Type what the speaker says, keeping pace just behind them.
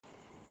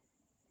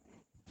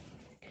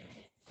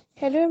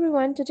Hello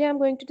everyone, today I'm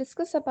going to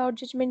discuss about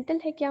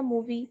Judgmental Hai Kya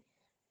movie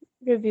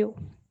review.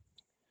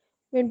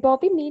 When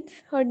Bobby meets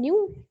her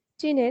new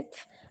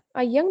teammates,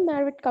 a young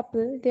married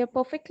couple, their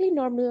perfectly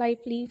normal life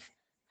leaves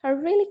her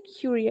really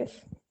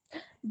curious.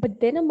 But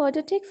then a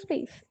murder takes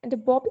place,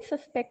 and Bobby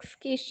suspects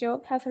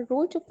Keshav has a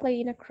role to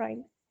play in a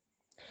crime.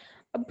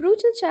 A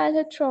brutal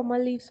childhood trauma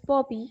leaves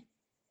Bobby,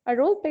 a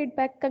role played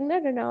by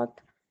Kangna Ranaut,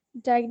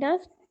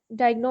 diagnosed,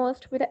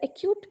 diagnosed with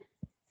acute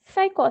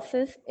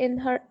psychosis in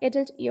her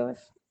adult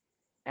years.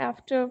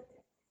 After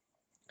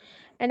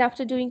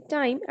after doing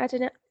time at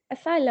an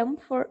asylum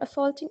for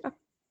assaulting a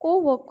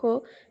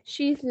co-worker,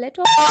 she is let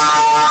off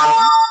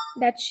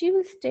that she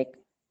will stick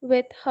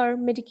with her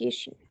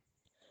medication.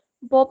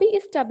 Bobby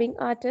is dubbing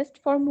artist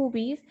for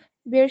movies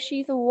where she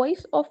is a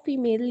voice of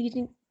female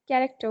leading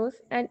characters,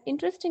 and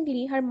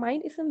interestingly, her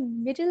mind is a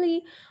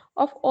medley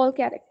of all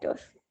characters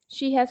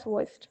she has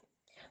voiced.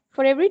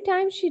 For every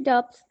time she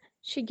dubs,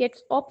 she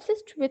gets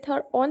obsessed with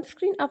her on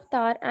screen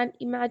avatar and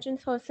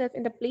imagines herself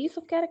in the place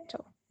of character.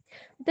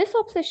 This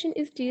obsession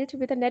is dealt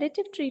with a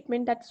narrative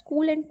treatment that's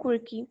cool and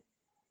quirky.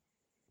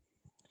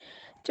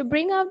 To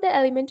bring out the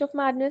element of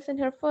madness in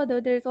her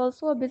further, there is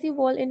also a busy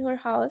wall in her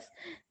house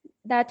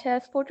that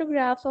has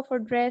photographs of her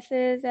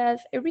dresses as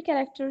every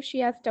character she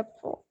has dubbed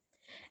for.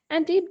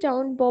 And deep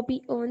down,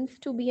 Bobby earns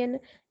to be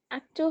an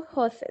actor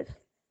herself.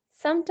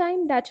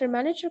 Sometime that her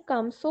manager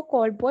comes,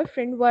 so-called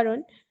boyfriend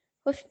Varun,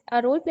 who's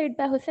a role played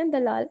by Hussein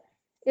Dalal,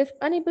 is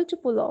unable to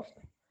pull off.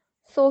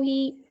 So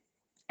he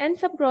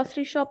ends up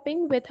grocery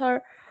shopping with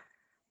her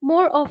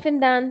more often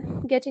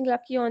than getting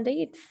lucky on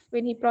dates.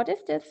 When he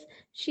protests,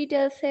 she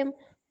tells him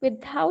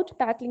without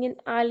battling an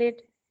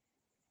eyelid,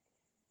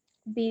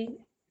 be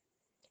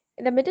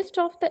in the midst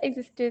of the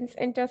existence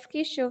enters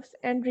Keshav's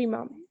and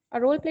Rima, a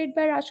role played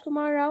by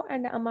Rajkumar Rao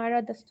and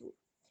Amara Dastoor,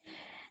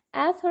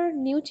 as her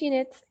new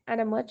teammates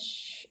and a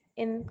much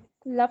in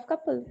love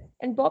couple.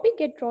 And Bobby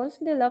gets drawn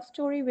in their love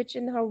story, which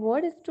in her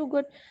word is too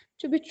good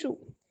to be true.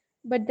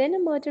 But then a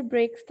murder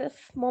breaks this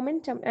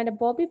momentum, and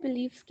Bobby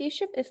believes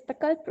Keshav is the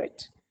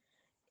culprit.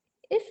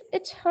 Is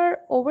it her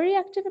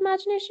overreactive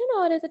imagination,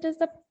 or is it is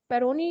the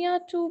paranoia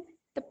to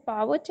the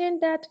power tent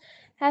that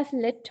has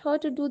led her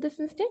to do this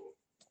instead?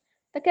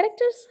 The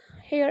characters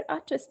here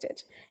are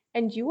twisted,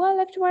 and you are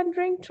left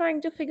wondering,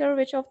 trying to figure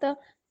which of the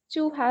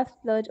two has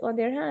blood on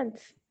their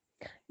hands.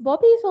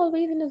 Bobby is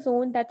always in a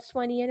zone that's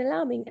funny and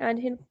alarming, and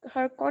in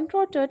her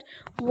contorted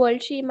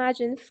world, she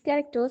imagines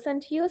characters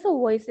and hears her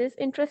voices.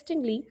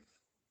 Interestingly,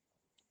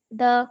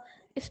 the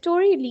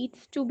story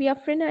leads to be a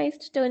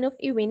frenetic turn of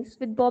events,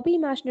 with Bobby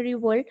imaginary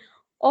world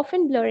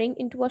often blurring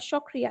into a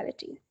shock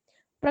reality.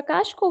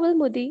 Prakash Koval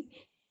Mudi,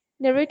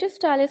 narrative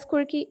style is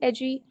quirky,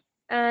 edgy,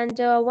 and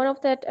one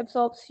of that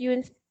absorbs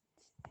you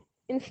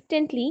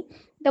instantly.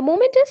 The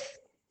moment is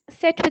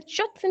set with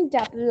shots and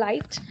depth,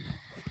 light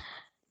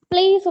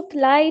plays of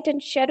light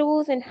and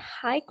shadows and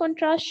high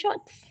contrast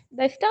shots.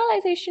 The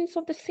stylizations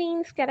of the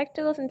scenes,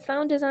 characters, and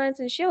sound designs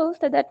ensures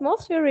that the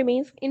atmosphere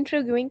remains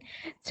intriguing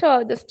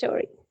throughout the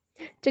story.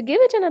 To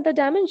give it another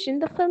dimension,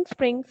 the film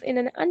springs in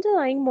an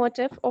underlying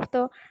motif of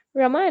the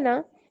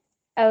Ramayana,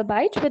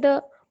 albeit with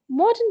a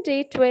modern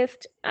day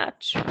twist.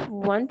 At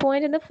one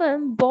point in the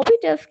film, Bobby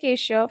tells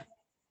Keshav,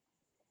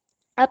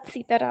 अब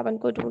सीता रावण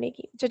को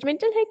ढूंढेगी.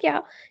 Judgmental है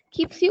क्या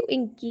keeps you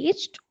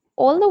engaged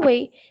all the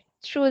way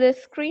through the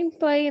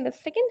screenplay. In the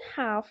second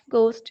half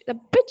goes a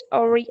bit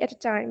awry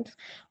at times,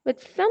 with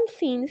some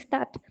scenes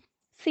that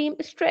seem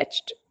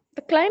stretched.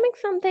 The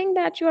climax, something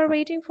that you are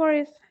waiting for,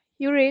 is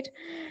you read,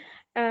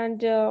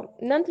 and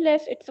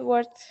nonetheless, it's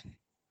worth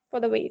for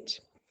the wait.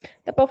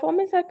 The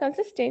performances are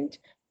consistent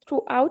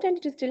throughout, and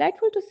it is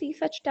delightful to see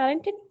such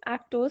talented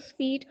actors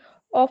feed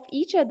off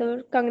each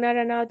other. Kangna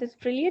Ranaut is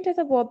brilliant as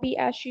a Bobby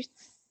as she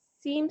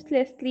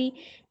seamlessly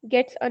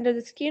gets under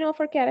the skin of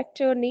her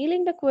character,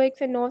 nailing the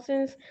quirks and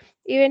nonsense.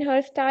 Even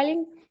her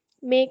styling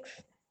makes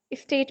a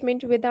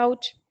statement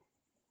without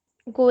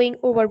going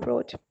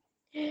overboard.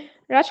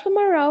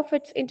 Rajkumar Rao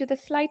fits into the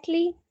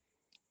slightly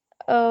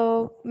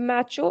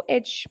macho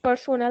edge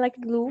persona like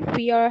glue.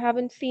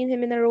 Haven't seen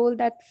him in a role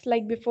that's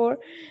like before,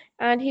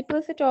 and he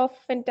pulls it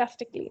off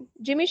fantastically.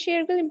 Jimmy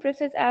Shergill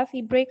impresses as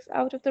he breaks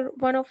out of the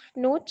one of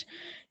note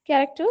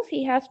characters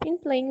he has been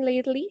playing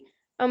lately.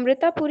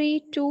 Amrita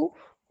Puri too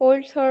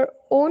holds her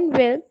own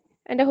well,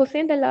 and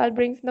Hussein Dalal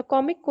brings the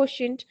comic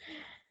quotient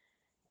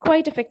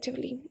quite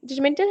effectively.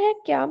 Judgmental Hai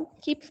Kya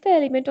keeps the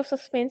element of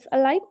suspense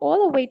alive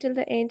all the way till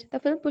the end. The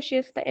film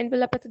pushes the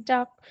envelope at the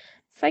dark,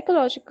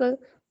 psychological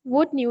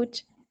wood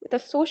newt with a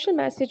social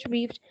message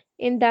weaved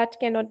in that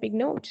cannot be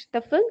ignored. The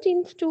film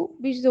seems to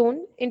be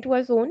zoned into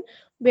a zone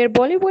where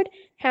Bollywood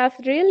has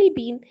rarely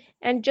been,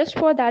 and just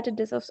for that it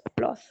deserves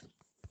applause.